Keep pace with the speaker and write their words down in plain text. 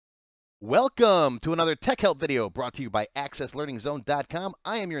Welcome to another Tech Help video brought to you by AccessLearningZone.com.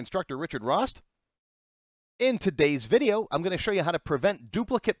 I am your instructor, Richard Rost. In today's video, I'm going to show you how to prevent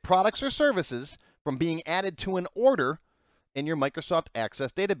duplicate products or services from being added to an order in your Microsoft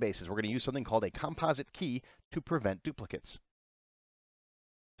Access databases. We're going to use something called a composite key to prevent duplicates.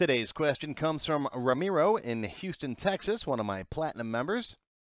 Today's question comes from Ramiro in Houston, Texas, one of my Platinum members.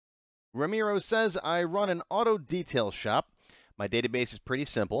 Ramiro says, I run an auto detail shop. My database is pretty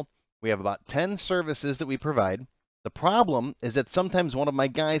simple. We have about 10 services that we provide. The problem is that sometimes one of my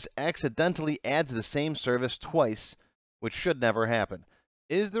guys accidentally adds the same service twice, which should never happen.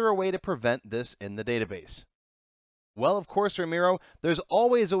 Is there a way to prevent this in the database? Well, of course, Ramiro, there's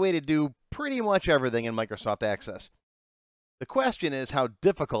always a way to do pretty much everything in Microsoft Access. The question is, how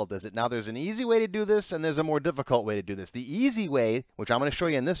difficult is it? Now, there's an easy way to do this, and there's a more difficult way to do this. The easy way, which I'm going to show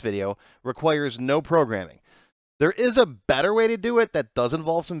you in this video, requires no programming. There is a better way to do it that does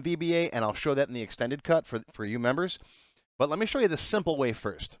involve some VBA, and I'll show that in the extended cut for you members. But let me show you the simple way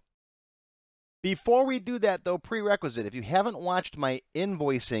first. Before we do that, though, prerequisite, if you haven't watched my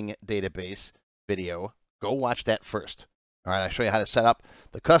invoicing database video, go watch that first. All right, I'll show you how to set up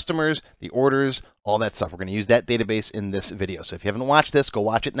the customers, the orders, all that stuff. We're going to use that database in this video. So if you haven't watched this, go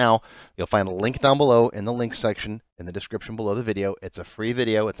watch it now. You'll find a link down below in the links section in the description below the video. It's a free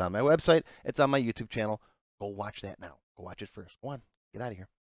video. It's on my website. It's on my YouTube channel. Go watch that now. Go watch it first. Go on. Get out of here.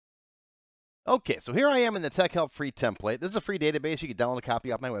 Okay, so here I am in the Tech Help free template. This is a free database. You can download a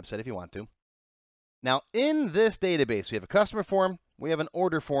copy off my website if you want to. Now, in this database, we have a customer form. We have an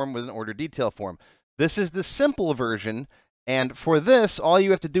order form with an order detail form. This is the simple version. And for this, all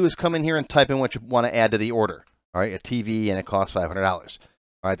you have to do is come in here and type in what you want to add to the order. All right, a TV, and it costs $500. All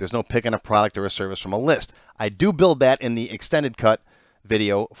right, there's no picking a product or a service from a list. I do build that in the extended cut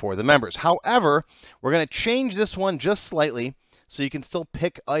video for the members. However, we're going to change this one just slightly so you can still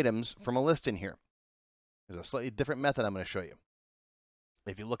pick items from a list in here. There's a slightly different method I'm going to show you.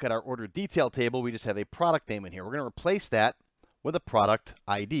 If you look at our order detail table, we just have a product name in here. We're going to replace that with a product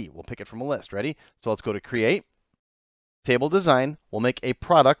ID. We'll pick it from a list. Ready? So let's go to Create, Table Design. We'll make a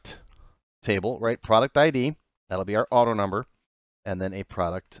product table, right? Product ID. That'll be our auto number. And then a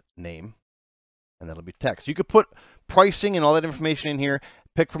product name. And that'll be text. You could put pricing and all that information in here,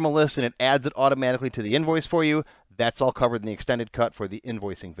 pick from a list, and it adds it automatically to the invoice for you. That's all covered in the extended cut for the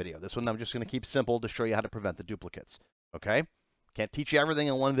invoicing video. This one I'm just going to keep simple to show you how to prevent the duplicates. Okay? Can't teach you everything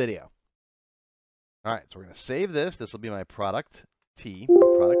in one video. All right, so we're going to save this. This will be my product T,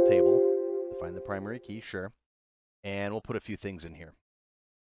 my product table. Define the primary key, sure. And we'll put a few things in here.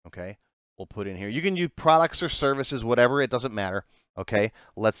 Okay? We'll put in here. You can use products or services, whatever. It doesn't matter. Okay?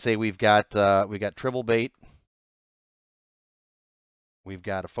 Let's say we've got Tribble Bait. We've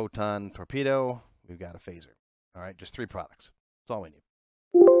got a photon torpedo. We've got a phaser. All right, just 3 products. That's all we need.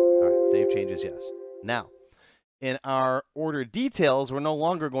 All right, save changes, yes. Now, in our order details, we're no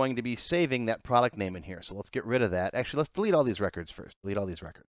longer going to be saving that product name in here. So let's get rid of that. Actually, let's delete all these records first. Delete all these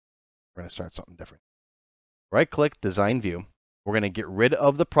records. We're going to start something different. Right-click, Design View. We're going to get rid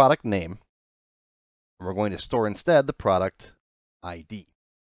of the product name. And we're going to store instead the product ID.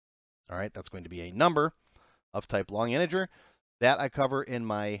 All right, that's going to be a number of type long integer. That I cover in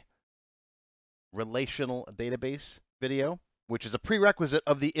my relational database video, which is a prerequisite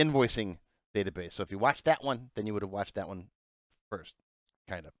of the invoicing database. So if you watched that one, then you would have watched that one first.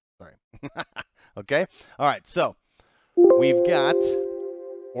 Kind of. Sorry. Okay? All right, so we've got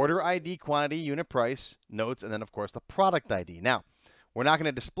order ID, quantity, unit price, notes, and then, of course, the product ID. Now, we're not going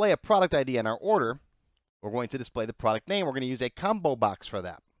to display a product ID in our order. We're going to display the product name. We're going to use a combo box for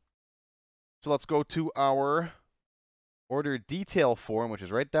that. So let's go to our order detail form, which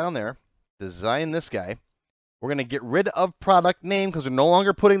is right down there. Design this guy. We're going to get rid of product name because we're no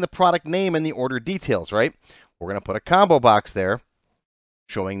longer putting the product name in the order details, right? We're going to put a combo box there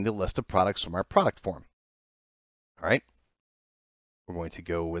showing the list of products from our product form. All right. We're going to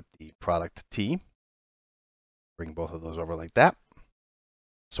go with the product T. Bring both of those over like that.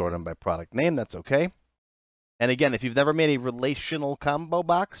 Sort them by product name. That's okay. And again, if you've never made a relational combo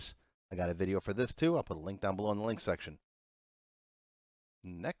box, I got a video for this too. I'll put a link down below in the link section.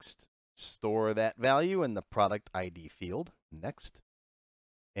 Next, store that value in the product ID field. Next.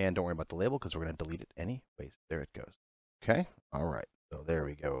 And don't worry about the label because we're going to delete it anyways. There it goes. Okay. All right. So there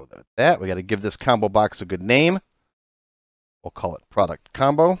we go with that. We got to give this combo box a good name. We'll call it product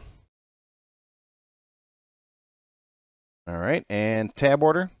combo. All right. And tab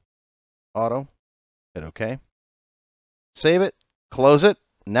order. Auto. Hit OK. Save it. Close it.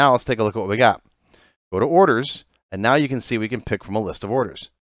 Now let's take a look at what we got. Go to orders. And now you can see we can pick from a list of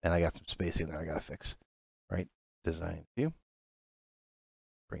orders. And I got some spacing there I got to fix. Right? Design view.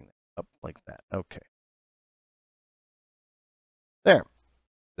 Bring that Up like that. Okay. There.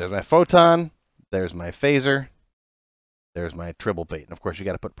 There's my photon. There's my phaser. There's my triple bait. And of course, you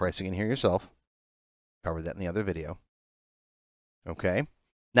got to put pricing in here yourself. Covered that in the other video. Okay.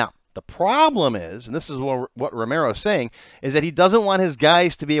 Now, the problem is, and this is what Ramiro is saying, is that he doesn't want his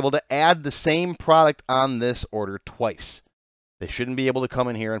guys to be able to add the same product on this order twice. They shouldn't be able to come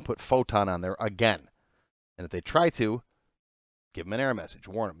in here and put photon on there again. And if they try to, give them an error message,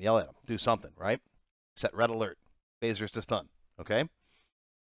 warn them, yell at them, do something, right? Set red alert. Phaser's to stun. Okay?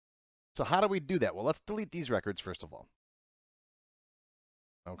 So how do we do that? Well, let's delete these records first of all.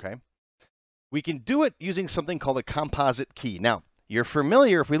 Okay? We can do it using something called a composite key. Now, you're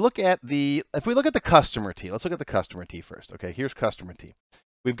familiar, if we look at the customer T, let's look at the customer T first. Okay, here's customer T.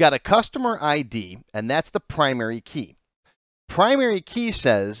 We've got a customer ID, and that's the primary key. Primary key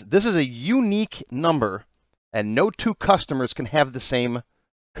says this is a unique number, and no two customers can have the same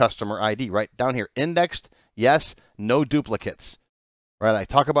customer ID. Right down here, indexed, yes, no duplicates. Right, I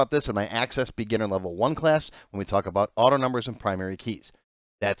talk about this in my Access Beginner Level 1 class when we talk about auto numbers and primary keys.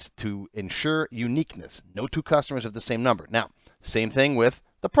 That's to ensure uniqueness. No two customers have the same number. Now, same thing with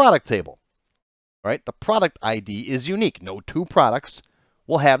the product table. Right? The product ID is unique. No two products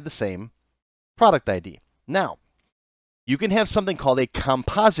will have the same product ID. Now, you can have something called a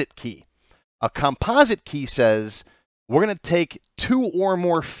composite key. A composite key says we're going to take two or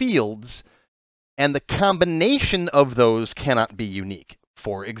more fields, and the combination of those cannot be unique.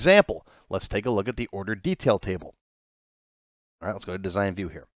 For example, let's take a look at the order detail table. All right, let's go to design view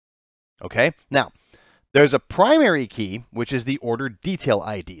here. Okay, now there's a primary key, which is the order detail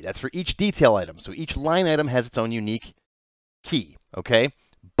ID. That's for each detail item. So each line item has its own unique key. Okay,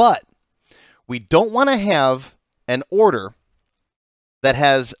 but we don't want to have an order that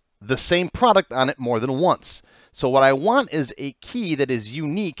has the same product on it more than once. So what I want is a key that is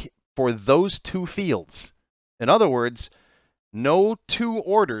unique for those two fields. In other words, no two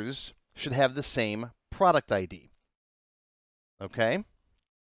orders should have the same product ID. Okay?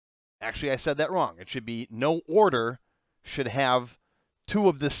 Actually, I said that wrong. It should be no order should have two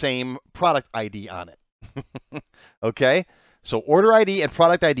of the same product ID on it. Okay? So order ID and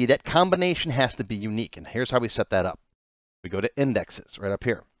product ID, that combination has to be unique. And here's how we set that up. We go to indexes right up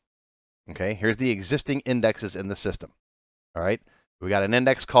here. Okay? Here's the existing indexes in the system. All right? We got an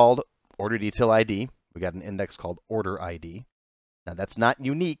index called order detail ID. We got an index called order ID. Now, that's not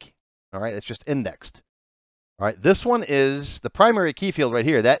unique. All right? It's just indexed. All right, this one is the primary key field right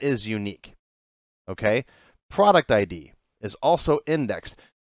here. That is unique. Okay, product ID is also indexed.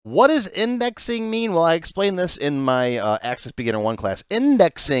 What does indexing mean? Well, I explained this in my Access Beginner 1 class.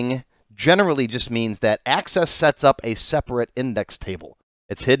 Indexing generally just means that Access sets up a separate index table.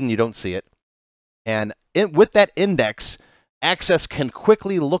 It's hidden, you don't see it. And with that index, Access can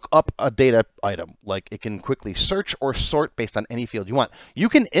quickly look up a data item. Like it can quickly search or sort based on any field you want. You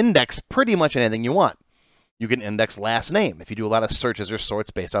can index pretty much anything you want. You can index last name if you do a lot of searches or sorts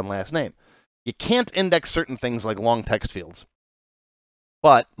based on last name. You can't index certain things like long text fields,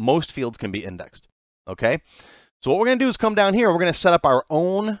 but most fields can be indexed. Okay? So what we're going to do is come down here. We're going to set up our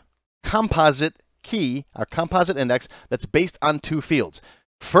own composite key, our composite index that's based on two fields.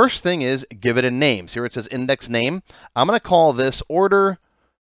 First thing is give it a name. See where it says index name? I'm going to call this order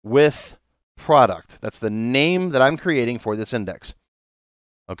with product. That's the name that I'm creating for this index.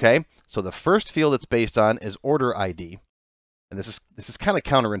 Okay, so the first field it's based on is order ID. And this is kind of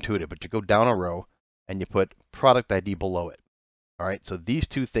counterintuitive, but you go down a row and you put product ID below it. All right, so these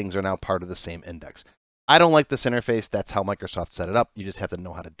two things are now part of the same index. I don't like this interface. That's how Microsoft set it up. You just have to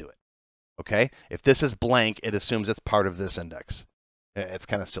know how to do it. Okay, if this is blank, it assumes it's part of this index. It's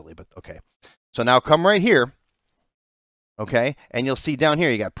kind of silly, but okay. So now come right here. Okay, and you'll see down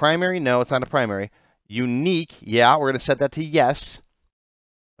here, you got primary. No, it's not a primary. Unique. Yeah, we're going to set that to yes.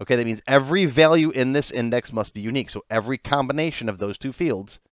 Okay, that means every value in this index must be unique. So every combination of those two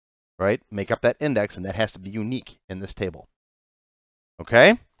fields, right, make up that index, and that has to be unique in this table.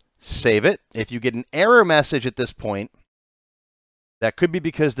 Okay, save it. If you get an error message at this point, that could be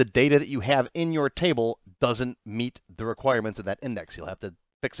because the data that you have in your table doesn't meet the requirements of that index. You'll have to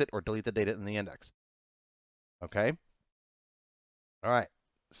fix it or delete the data in the index. Okay? All right,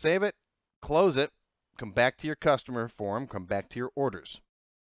 save it, close it, come back to your customer form, come back to your orders.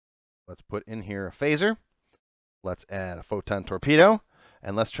 Let's put in here a phaser. Let's add a photon torpedo.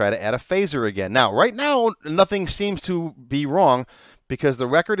 And let's try to add a phaser again. Now, right now, nothing seems to be wrong because the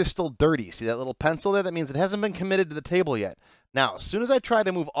record is still dirty. See that little pencil there? That means it hasn't been committed to the table yet. Now, as soon as I try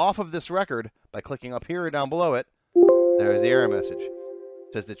to move off of this record by clicking up here or down below it, there's the error message.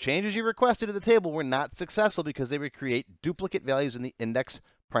 It says the changes you requested to the table were not successful because they would create duplicate values in the index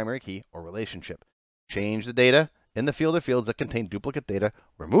primary key, or relationship. Change the data in the field or fields that contain duplicate data,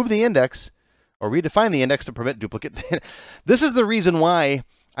 remove the index, or redefine the index to prevent duplicate data. This is the reason why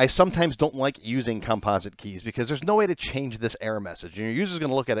I sometimes don't like using composite keys, because there's no way to change this error message. And your user's going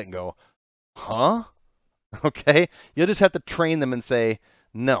to look at it and go, huh? Okay? You'll just have to train them and say,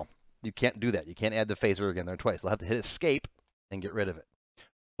 no, you can't do that. You can't add the phaser again there twice. They'll have to hit escape and get rid of it.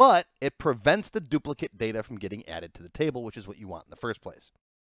 But it prevents the duplicate data from getting added to the table, which is what you want in the first place.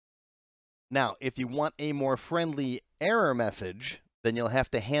 Now, if you want a more friendly error message, then you'll have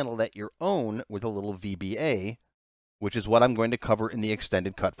to handle that your own with a little VBA, which is what I'm going to cover in the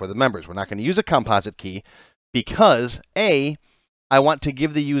extended cut for the members. We're not going to use a composite key because, A, I want to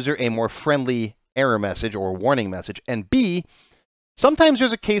give the user a more friendly error message or warning message, and B, sometimes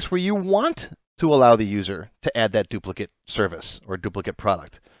there's a case where you want to allow the user to add that duplicate service or duplicate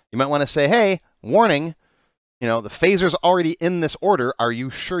product. You might want to say, hey, warning, the phaser's already in this order. Are you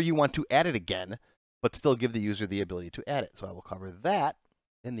sure you want to add it again, but still give the user the ability to add it? So I will cover that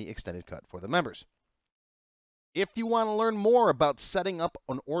in the extended cut for the members. If you want to learn more about setting up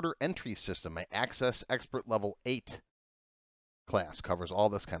an order entry system, my Access Expert Level 8 class covers all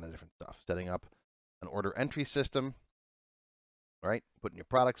this kind of different stuff. Setting up an order entry system, right? Putting your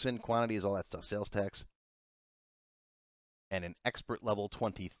products in, quantities, all that stuff, sales tax. And in Expert Level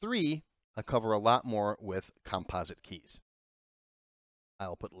 23, I cover a lot more with composite keys.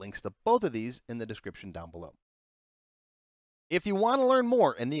 I'll put links to both of these in the description down below. If you want to learn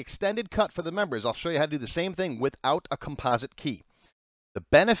more in the extended cut for the members, I'll show you how to do the same thing without a composite key. The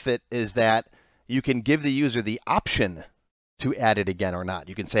benefit is that you can give the user the option to add it again or not.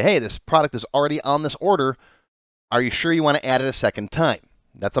 You can say, hey, this product is already on this order. Are you sure you want to add it a second time?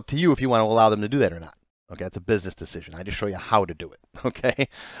 That's up to you if you want to allow them to do that or not. Okay, that's a business decision. I just show you how to do it. Okay,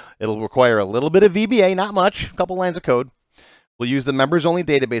 it'll require a little bit of VBA, not much, a couple lines of code. We'll use the members-only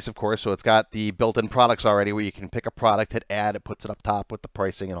database, of course, so it's got the built-in products already where you can pick a product, hit add, it puts it up top with the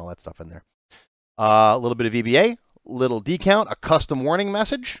pricing and all that stuff in there. A little bit of VBA, little decount, a custom warning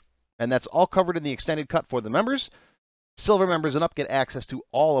message, and that's all covered in the extended cut for the members. Silver members and up get access to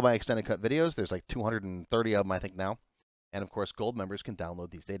all of my extended cut videos. There's like 230 of them, I think, now. And, of course, gold members can download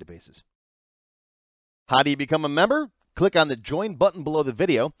these databases. How do you become a member? Click on the Join button below the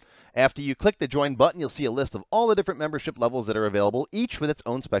video. After you click the Join button, you'll see a list of all the different membership levels that are available, each with its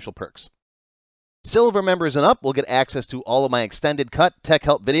own special perks. Silver members and up will get access to all of my extended cut tech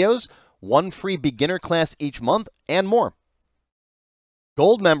help videos, one free beginner class each month, and more.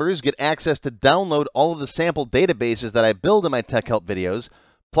 Gold members get access to download all of the sample databases that I build in my tech help videos,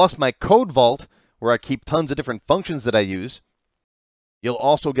 plus my code vault, where I keep tons of different functions that I use. You'll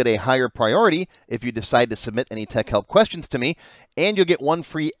also get a higher priority if you decide to submit any tech help questions to me, and you'll get one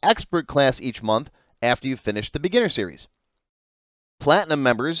free expert class each month after you've finished the beginner series. Platinum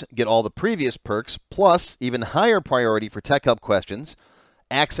members get all the previous perks, plus even higher priority for tech help questions,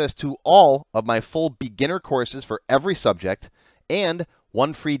 access to all of my full beginner courses for every subject, and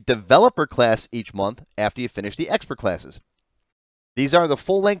one free developer class each month after you finish the expert classes. These are the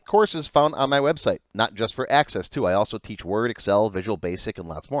full-length courses found on my website, not just for Access, too. I also teach Word, Excel, Visual Basic, and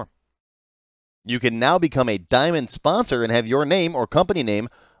lots more. You can now become a Diamond sponsor and have your name or company name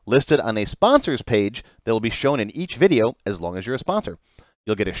listed on a sponsors page that will be shown in each video as long as you're a sponsor.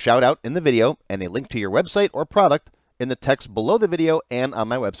 You'll get a shout-out in the video and a link to your website or product in the text below the video and on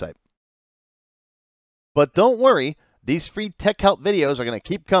my website. But don't worry, these free tech help videos are going to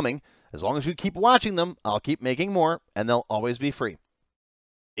keep coming. As long as you keep watching them, I'll keep making more, and they'll always be free.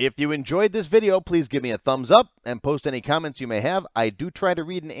 If you enjoyed this video, please give me a thumbs up and post any comments you may have. I do try to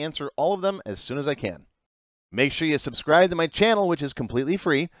read and answer all of them as soon as I can. Make sure you subscribe to my channel, which is completely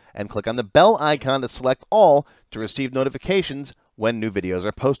free, and click on the bell icon to select all to receive notifications when new videos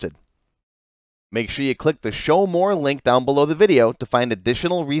are posted. Make sure you click the Show More link down below the video to find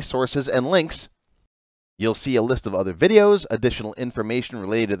additional resources and links. You'll see a list of other videos, additional information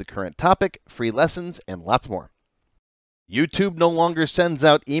related to the current topic, free lessons, and lots more. YouTube no longer sends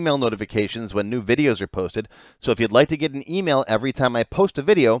out email notifications when new videos are posted, so if you'd like to get an email every time I post a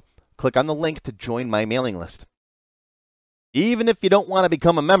video, click on the link to join my mailing list. Even if you don't want to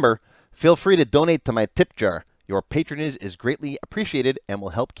become a member, feel free to donate to my tip jar. Your patronage is greatly appreciated and will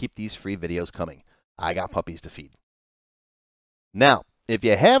help keep these free videos coming. I got puppies to feed. Now, if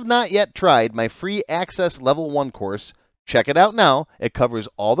you have not yet tried my free Access Level 1 course, check it out now. It covers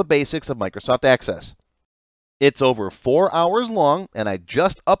all the basics of Microsoft Access. It's over 4 hours long, and I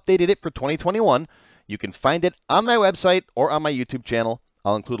just updated it for 2021. You can find it on my website or on my YouTube channel.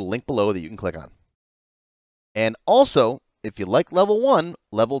 I'll include a link below that you can click on. And also, if you like Level 1,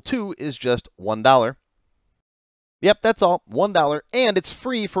 Level 2 is just $1. Yep, that's all, $1, and it's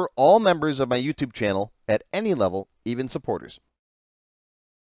free for all members of my YouTube channel at any level, even supporters.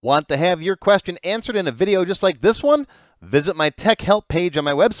 Want to have your question answered in a video just like this one? Visit my tech help page on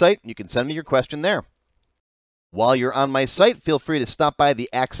my website. You can send me your question there. While you're on my site, feel free to stop by the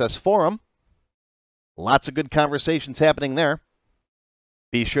Access Forum. Lots of good conversations happening there.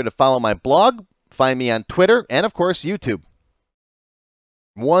 Be sure to follow my blog, find me on Twitter, and of course, YouTube.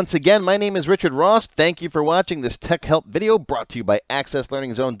 Once again, my name is Richard Ross. Thank you for watching this tech help video brought to you by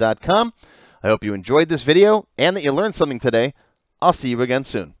AccessLearningZone.com. I hope you enjoyed this video and that you learned something today. I'll see you again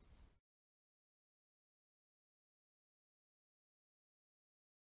soon.